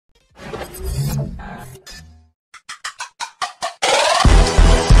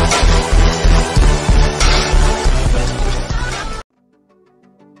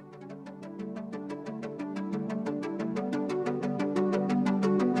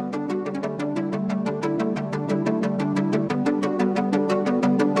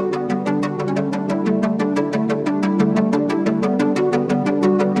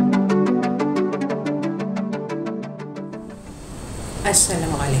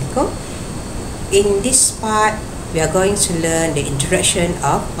Assalamualaikum. In this part, we are going to learn the introduction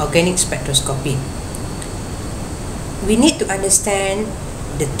of organic spectroscopy. We need to understand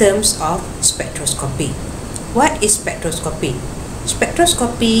the terms of spectroscopy. What is spectroscopy?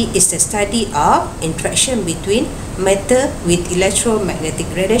 Spectroscopy is the study of interaction between matter with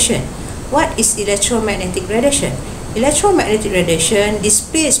electromagnetic radiation. What is electromagnetic radiation? Electromagnetic radiation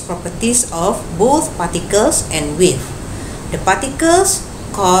displays properties of both particles and wave. The particles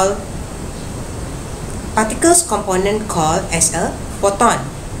component called as a photon,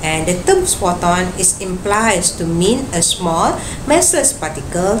 and the term photon is implies to mean a small massless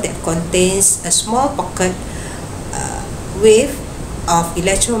particle that contains a small pocket wave of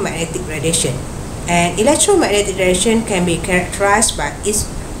electromagnetic radiation. And electromagnetic radiation can be characterized by its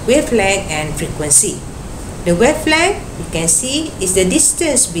wavelength and frequency. The wavelength, you can see, is the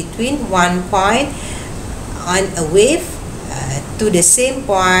distance between one point on a wave to the same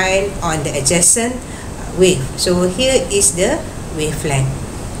point on the adjacent wave. So here is the wavelength,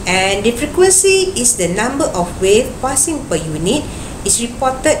 and the frequency is the number of waves passing per unit is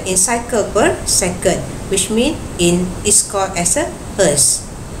reported in cycle per second, which means is called as a hertz.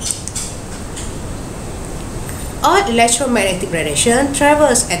 All electromagnetic radiation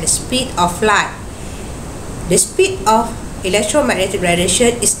travels at the speed of light. The speed of electromagnetic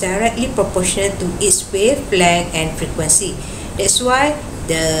radiation is directly proportional to its wavelength and frequency. That's why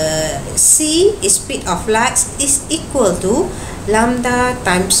the c is speed of light is equal to lambda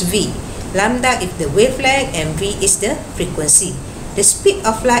times v. Lambda is the wavelength and v is the frequency. The speed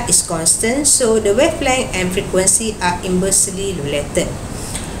of light is constant, so the wavelength and frequency are inversely related.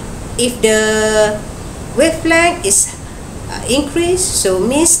 If the wavelength is increased, so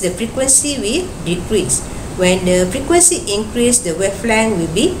means the frequency will decrease. When the frequency increase, the wavelength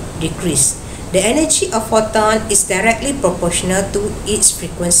will be decreased. The energy of photon is directly proportional to its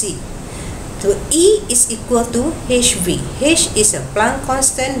frequency. So E is equal to hv. H is a Planck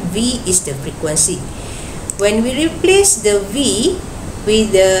constant, V is the frequency. When we replace the V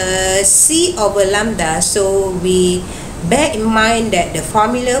with the c over lambda, so we bear in mind that the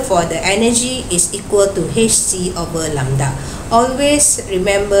formula for the energy is equal to hc over lambda. Always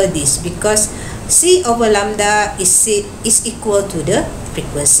remember this, because c over lambda is equal to the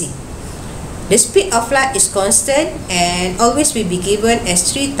frequency. The speed of light is constant and always will be given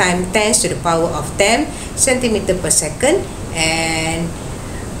as 3 times 10 to the power of 10 cm per second, and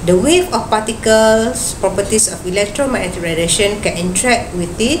the wave of particles, properties of electromagnetic radiation, can interact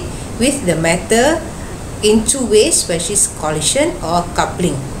with the matter in two ways, which is collision or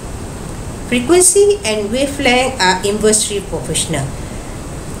coupling. Frequency and wavelength are inversely proportional.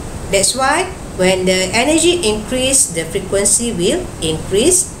 That's why when the energy increase, the frequency will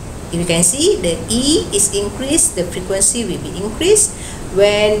increase. If you can see, the E is increased, the frequency will be increased.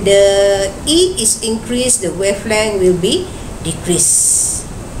 When the E is increased, the wavelength will be decreased.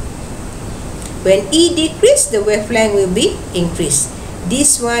 When E decreased, the wavelength will be increased.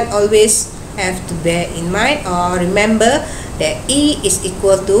 This one always have to bear in mind or remember that E is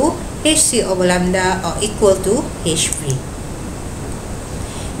equal to hc over lambda or equal to hv.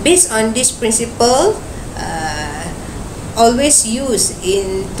 Based on this principle, always use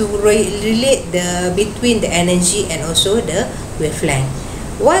to relate between the energy and also the wavelength.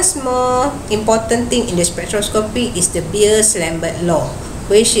 One more important thing in the spectroscopy is the Beer Slammable Law,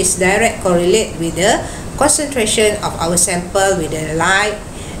 which is direct correlate with the concentration of our sample with the light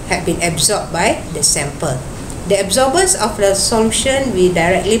have been absorbed by the sample. The absorbance of the solution will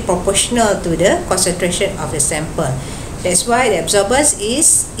directly proportional to the concentration of the sample. That's why the absorbance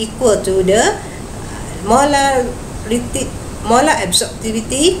is equal to the molar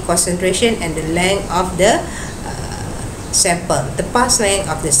absorptivity, concentration, and the length of the sample, the path length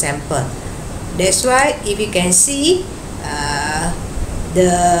of the sample. That's why if you can see,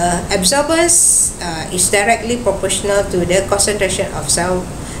 the absorbance is directly proportional to the concentration of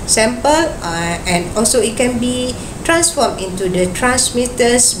sample, and also it can be transformed into the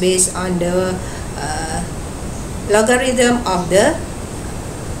transmitters based on the logarithm of the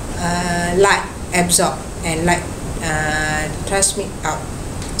light absorbed and light transmit out.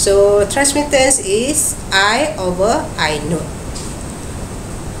 So transmittance is I over I naught.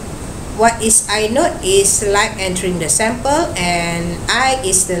 What is I naught? Is light entering the sample, and I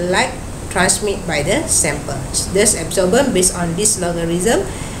is the light transmit by the sample. This absorbance based on this logarithm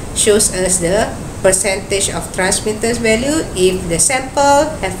shows us the percentage of transmitters value. If the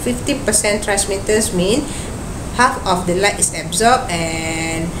sample have 50% transmitters, mean half of the light is absorbed,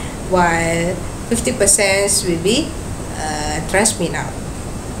 and while 50% will be transmit out.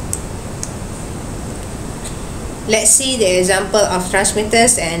 Let's see the example of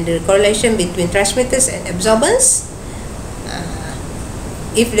transmitters and the correlation between transmitters and absorbance.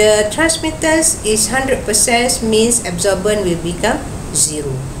 If the transmitters is 100%, means absorbance will become 0.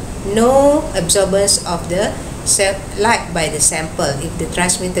 No absorbance of the light by the sample. If the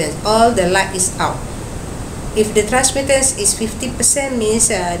transmitters, all the light is out. If the transmittance is 50%,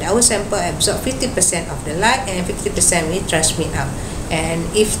 means our sample absorb 50% of the light and 50% will transmit out. And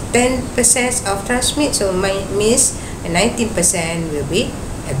if 10% of transmit, so means 19% will be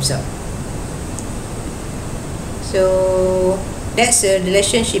absorbed. So that's the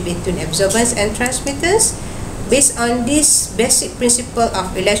relationship between absorbance and transmittance. Based on this basic principle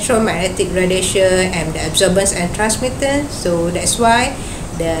of electromagnetic radiation and the absorbance and transmittance, so that's why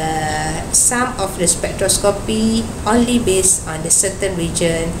the sum of the spectroscopy only based on the certain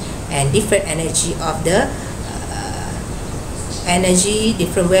region and different energy of the energy,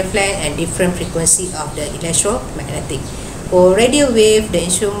 different wavelength and different frequency of the electromagnetic. For radio wave, the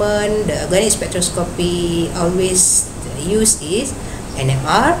instrument, the organic spectroscopy always used is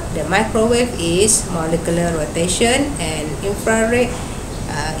NMR. The microwave is molecular rotation, and infrared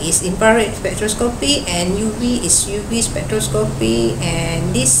is infrared spectroscopy, and UV is UV spectroscopy.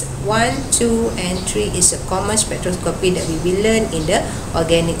 And this 1, 2 and 3 is a common spectroscopy that we will learn in the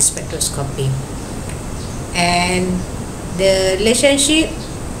organic spectroscopy. And the relationship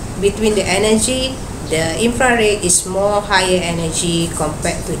between the energy, the infrared is more higher energy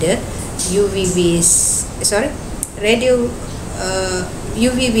compared to the UV-VIS.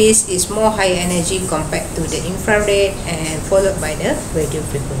 UV-VIS is more high energy compared to the infrared and followed by the radio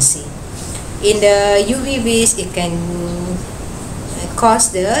frequency. In the UV-VIS, it can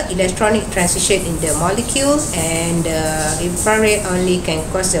cause the electronic transition in the molecule, and the infrared only can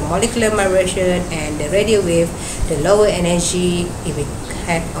cause the molecular migration, and the radio wave, the lower energy, if it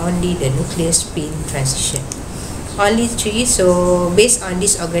had only the nuclear spin transition. Only 3. So based on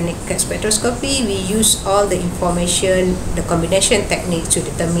this organic spectroscopy, we use all the information, the combination technique to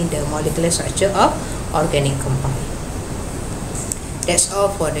determine the molecular structure of organic compound. That's all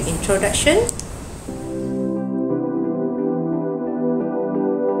for the introduction.